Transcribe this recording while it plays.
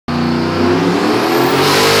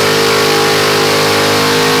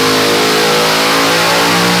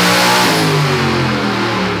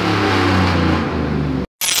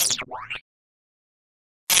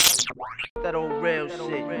That old real shit.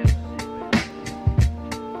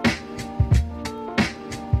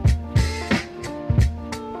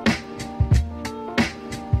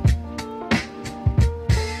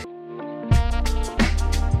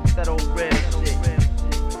 That old real shit.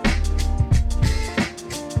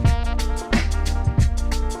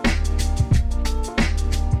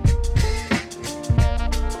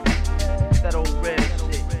 That old real shit.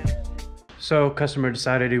 So customer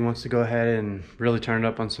decided he wants to go ahead and really turn it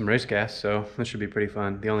up on some race gas, so this should be pretty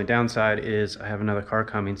fun. The only downside is I have another car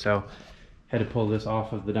coming, so I had to pull this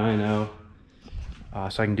off of the dyno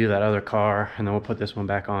so I can do that other car, and then we'll put this one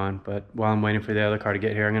back on. But while I'm waiting for the other car to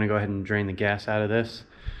get here, I'm gonna go ahead and drain the gas out of this.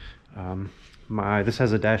 This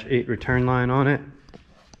has a Dash 8 return line on it,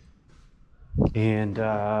 and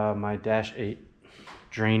my Dash 8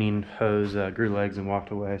 draining hose grew legs and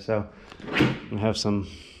walked away, so I'm gonna have some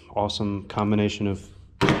awesome combination of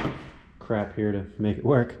crap here to make it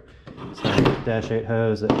work. So Dash 8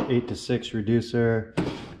 hose, an 8 to 6 reducer,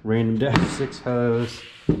 random Dash 6 hose,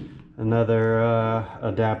 another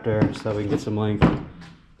adapter so that we can get some length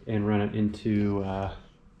and run it into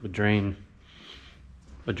the drain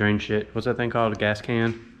shit. What's that thing called? A gas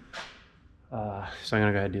can. So I'm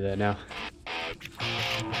gonna go ahead and do that now.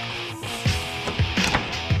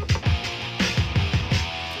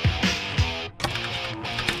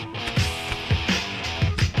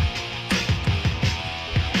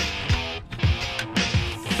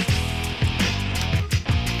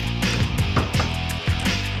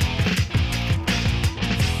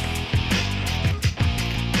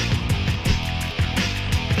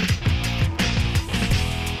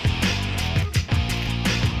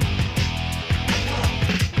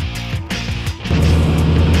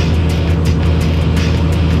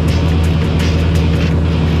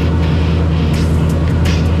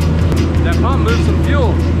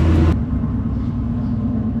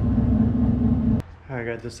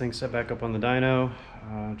 This thing set back up on the dyno.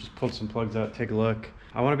 Just pulled some plugs out, take a look.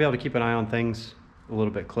 I want to be able to keep an eye on things a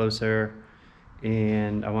little bit closer,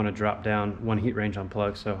 and I want to drop down one heat range on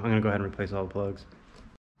plugs, so I'm going to go ahead and replace all the plugs.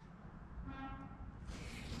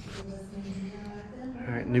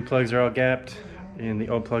 Alright, new plugs are all gapped, and the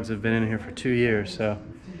old plugs have been in here for 2 years, so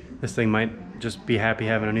this thing might just be happy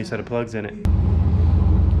having a new set of plugs in it.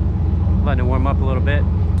 Letting it warm up a little bit.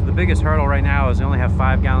 The biggest hurdle right now is we only have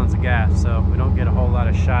 5 gallons of gas, so we don't get a whole lot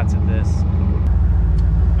of shots at this.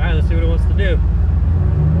 All right, let's see what it wants to do.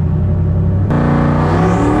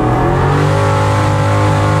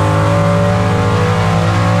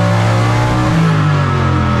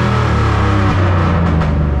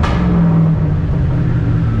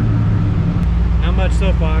 Not much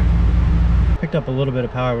so far. Picked up a little bit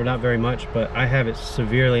of power, but not very much, but I have it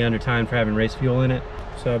severely under time for having race fuel in it.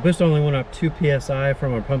 So boost only went up 2 psi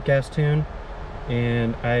from our pump gas tune,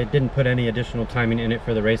 and I didn't put any additional timing in it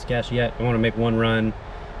for the race gas yet. I want to make one run,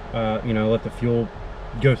 you know, let the fuel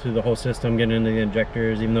go through the whole system, get into the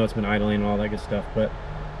injectors, even though it's been idling and all that good stuff, but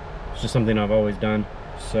it's just something I've always done.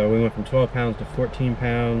 So we went from 12 pounds to 14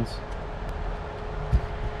 pounds,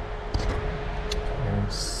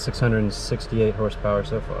 and 668 horsepower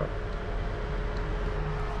so far.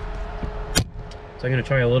 So I'm going to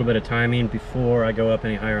try a little bit of timing before I go up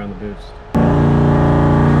any higher on the boost.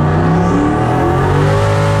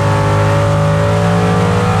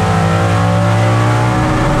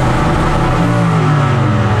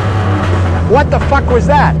 What the fuck was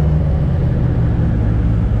that?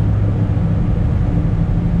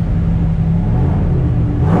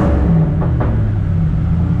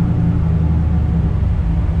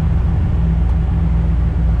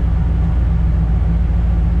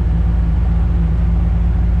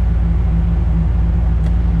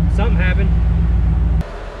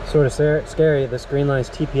 Sort of scary. This green line's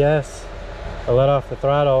TPS. I let off the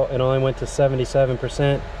throttle, it only went to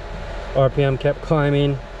 77%. RPM kept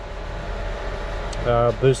climbing.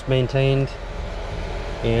 Boost maintained,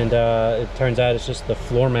 and it turns out it's just the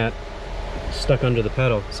floor mat stuck under the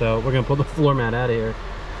pedal. So we're gonna pull the floor mat out of here.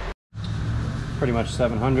 Pretty much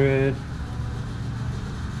 700.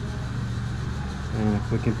 And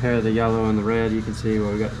if we compare the yellow and the red, you can see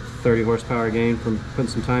we got 30 horsepower gain from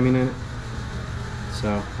putting some timing in it.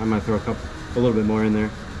 So I might throw a little bit more in there.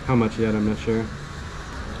 How much yet, I'm not sure.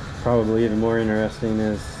 Probably even more interesting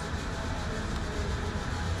is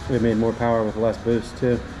we made more power with less boost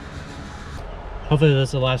too. Hopefully this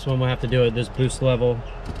is the last one we'll have to do at this boost level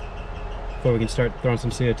before we can start throwing some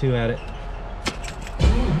CO2 at it.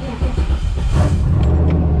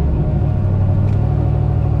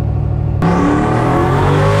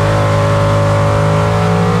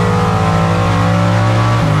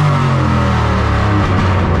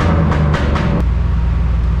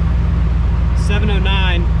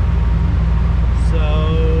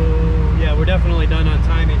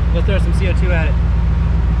 we'll throw some CO2 at it.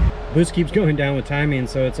 Boost keeps going down with timing,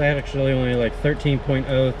 so it's actually only like 13.0,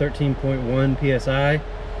 13.1 psi.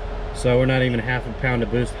 So we're not even half a pound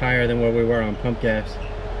of boost higher than where we were on pump gas.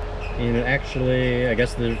 And it actually, I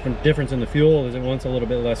guess the difference in the fuel is it wants a little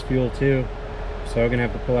bit less fuel too. So we're gonna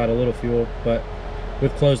have to pull out a little fuel, but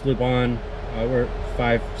with closed loop on, we're at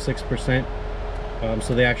 5-6%.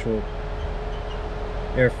 So the actual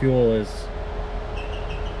air fuel is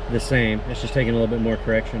the same. It's just taking a little bit more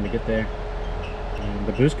correction to get there.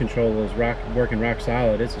 The boost control is working rock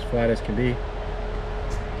solid. It's as flat as can be.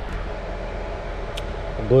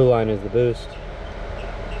 The blue line is the boost,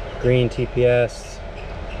 green TPS,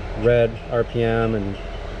 red RPM, and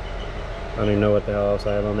I don't even know what the hell else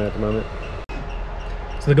I have on there at the moment.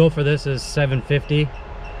 So the goal for this is 750.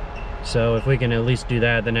 So if we can at least do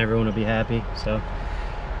that, then everyone will be happy. So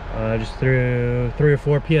just threw 3 or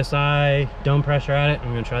 4 psi dome pressure at it. I'm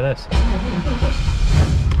gonna try this.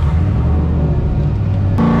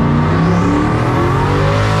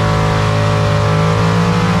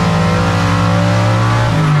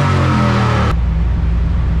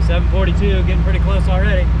 Getting pretty close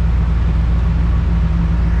already.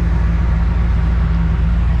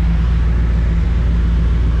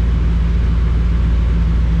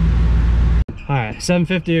 All right,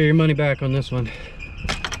 750 or your money back on this one.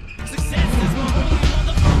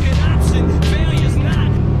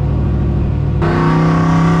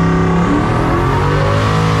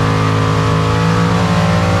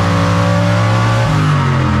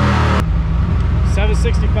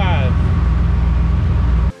 $765.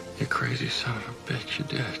 You crazy son of a bitch, you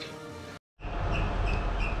did.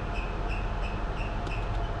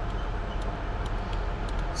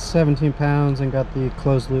 £17 and got the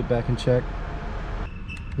closed loop back in check.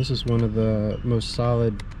 This is one of the most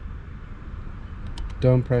solid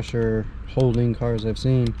dome pressure holding cars I've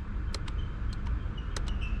seen.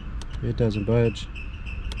 It doesn't budge.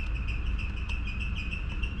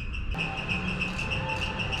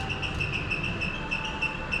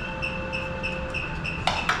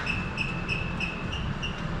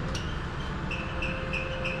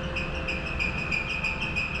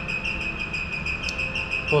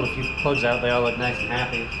 Pulled a few plugs out, they all look nice and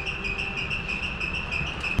happy.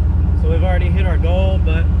 So we've already hit our goal,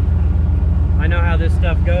 but I know how this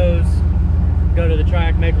stuff goes. Go to the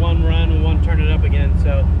track, make one run, and one turn it up again.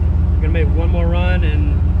 So we're gonna make one more run,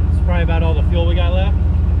 and it's probably about all the fuel we got left.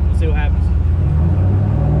 We'll see what happens.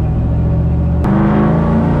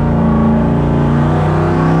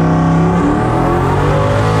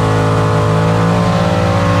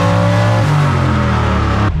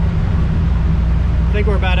 I think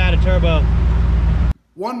we're about out of turbo.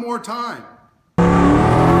 One more time.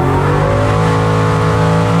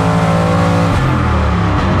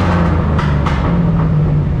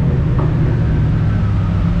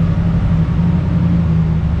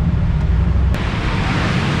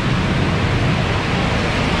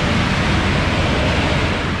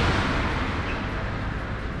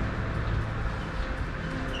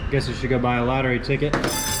 Guess I should go buy a lottery ticket.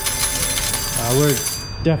 We're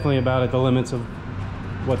definitely about at the limits of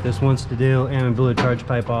what this wants to do, and we blew a charge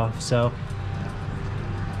pipe off, so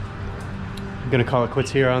I'm gonna call it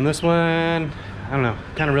quits here on this one. I don't know,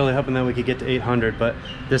 kind of really hoping that we could get to 800, but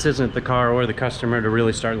this isn't the car or the customer to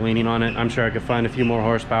really start leaning on it. I'm sure I could find a few more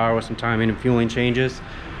horsepower with some timing and fueling changes,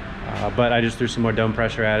 but I just threw some more dome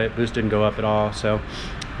pressure at it. Boost didn't go up at all, so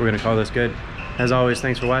we're gonna call this good. As always,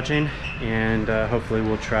 thanks for watching, and hopefully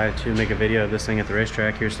we'll try to make a video of this thing at the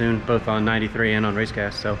racetrack here soon, both on 93 and on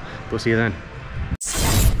Racecast, so we'll see you then.